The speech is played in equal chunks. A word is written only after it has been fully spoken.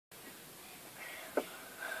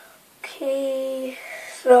Okay,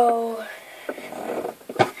 so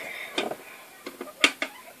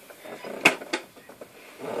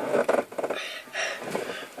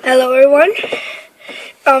hello everyone.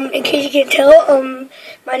 In case you can't tell,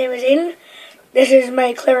 my name is Aiden. This is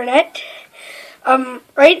my clarinet.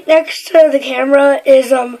 Right next to the camera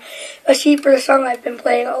is a sheet for the song I've been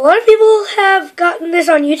playing. A lot of people have gotten this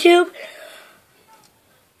on YouTube,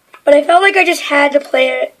 but I felt like I just had to play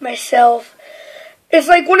it myself. It's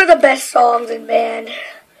like one of the best songs in band.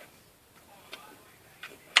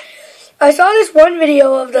 I saw this one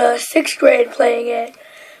video of the 6th grade playing it,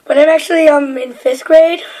 but I'm actually in 5th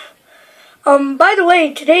grade. By the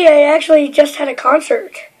way, today I actually just had a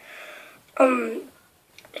concert. You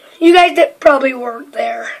guys that probably weren't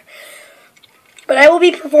there, but I will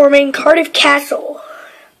be performing Cardiff Castle.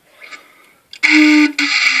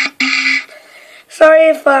 Sorry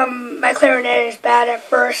if my clarinet is bad at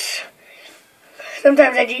first.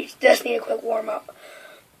 Sometimes I just need a quick warm-up.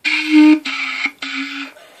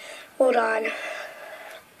 Hold on.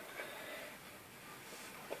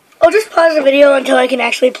 I'll just pause the video until I can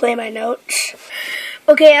actually play my notes.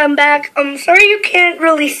 Okay, I'm back. I'm sorry you can't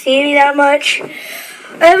really see me that much.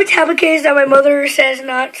 I have a tablet case that my mother says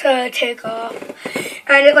not to take off.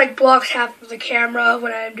 And it like blocks half of the camera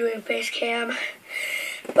when I'm doing face cam.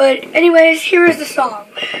 But anyways, here is the song.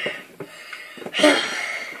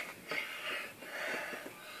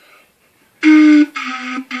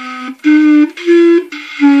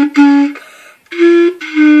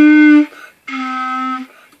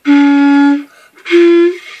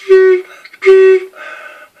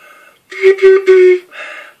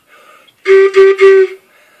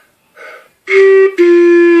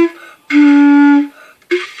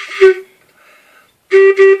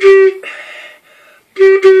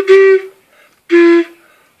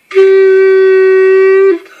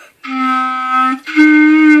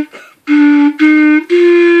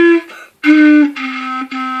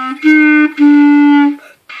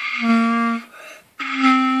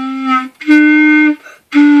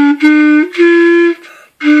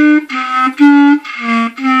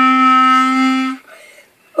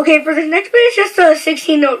 Okay, for the next bit, it's just a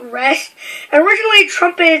 16-note rest. Originally,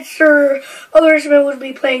 trumpets or other instrument would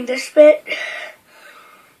be playing this bit.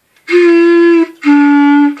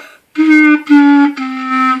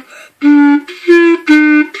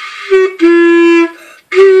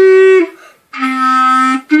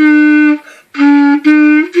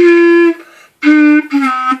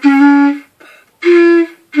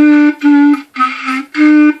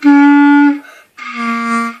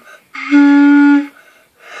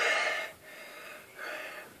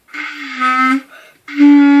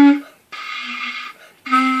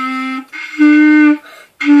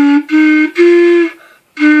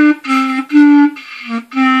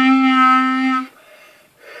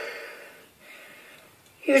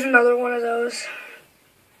 Here's another one of those.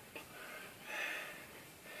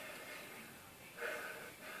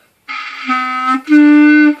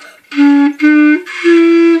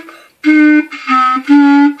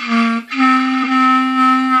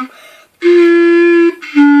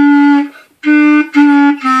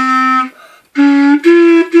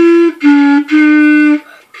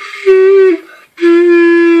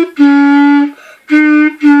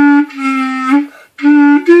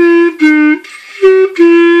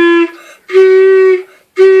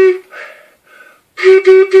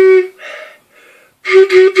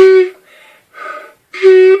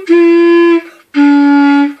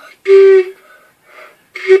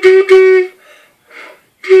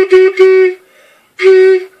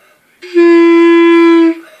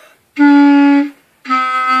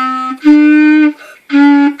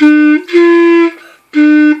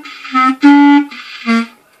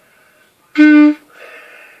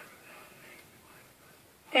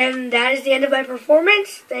 And that is the end of my performance.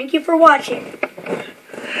 Thank you for watching.